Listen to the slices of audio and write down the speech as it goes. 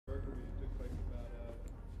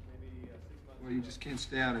Well, you just can't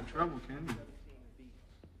stay out of trouble, can you?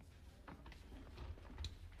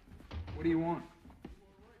 What do you want?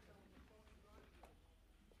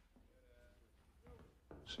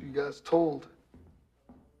 So you guys told,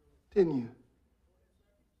 didn't you?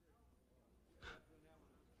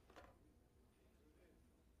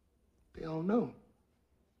 They all know.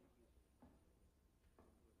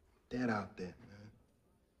 Dad out there, man.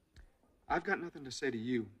 I've got nothing to say to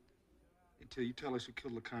you until you tell us who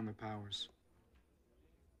killed Lakeima Powers.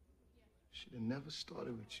 Should have never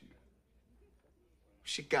started with you.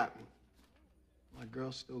 She got me. My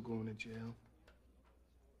girl's still going to jail.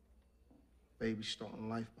 Baby starting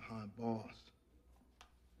life behind bars.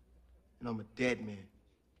 And I'm a dead man.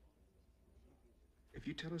 If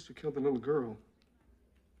you tell us who killed the little girl,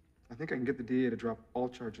 I think I can get the DA to drop all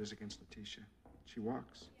charges against Letitia. She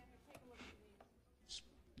walks. It's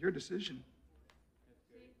your decision.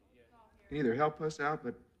 You can either help us out,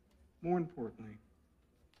 but more importantly,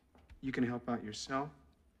 you can help out yourself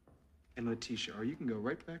and Letitia, or you can go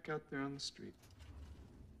right back out there on the street.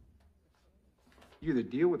 You either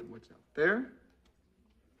deal with what's out there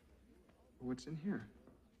or what's in here.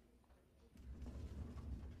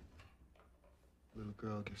 Little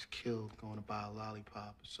girl gets killed going to buy a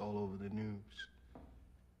lollipop. It's all over the news.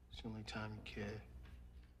 It's the only time you care.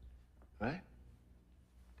 Right?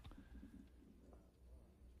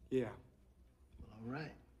 Yeah. Well, all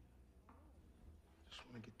right. Just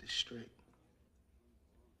want to get this straight.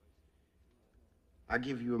 I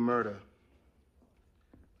give you a murder.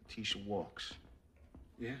 Letitia walks.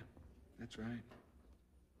 Yeah, that's right.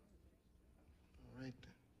 All right,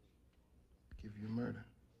 then. Give you a murder.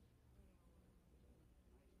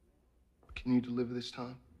 Can you deliver this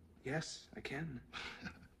time? Yes, I can.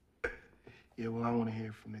 Yeah, well, I want to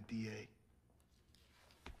hear from the DA.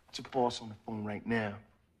 It's your boss on the phone right now.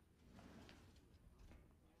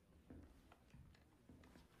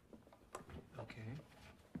 Okay.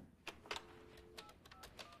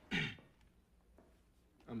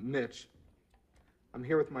 Mitch, I'm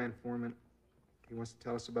here with my informant. He wants to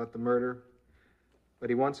tell us about the murder, but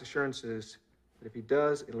he wants assurances that if he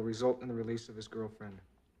does, it'll result in the release of his girlfriend.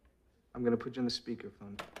 I'm going to put you on the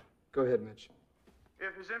speakerphone. Go ahead, Mitch.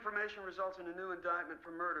 If his information results in a new indictment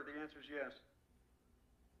for murder, the answer is yes.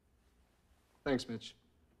 Thanks, Mitch.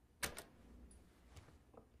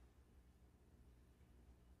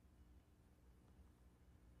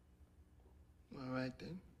 All right,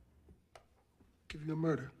 then. Give you a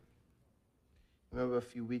murder. Remember a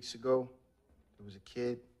few weeks ago, there was a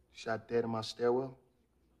kid shot dead in my stairwell?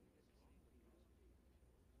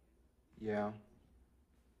 Yeah.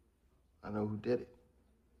 I know who did it.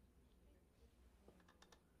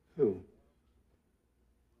 Who?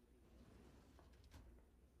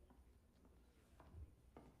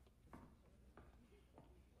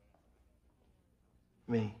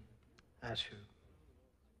 Me. That's who.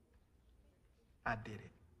 I did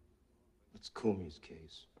it. It's Kumi's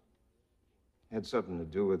case. Had something to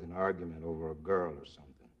do with an argument over a girl or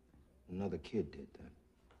something. Another kid did that.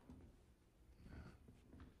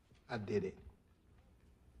 I did it.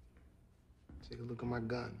 Take a look at my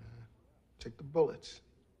gun, man. Check the bullets.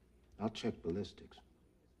 I'll check ballistics.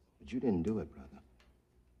 But you didn't do it, brother.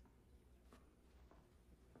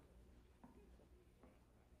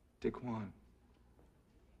 Daquan,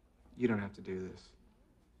 you don't have to do this.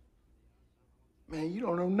 Man, you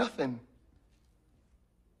don't know nothing.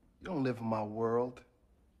 You don't live in my world.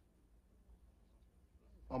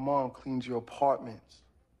 My mom cleans your apartments.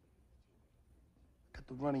 Got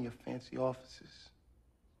the run of your fancy offices.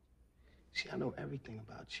 See, I know everything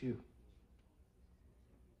about you.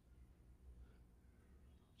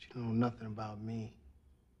 But you don't know nothing about me.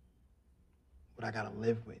 What I gotta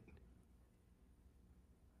live with.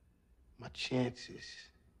 My chances.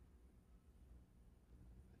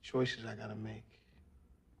 The choices I gotta make.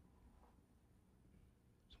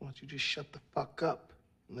 So why don't you just shut the fuck up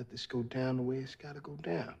and let this go down the way it's gotta go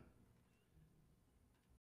down?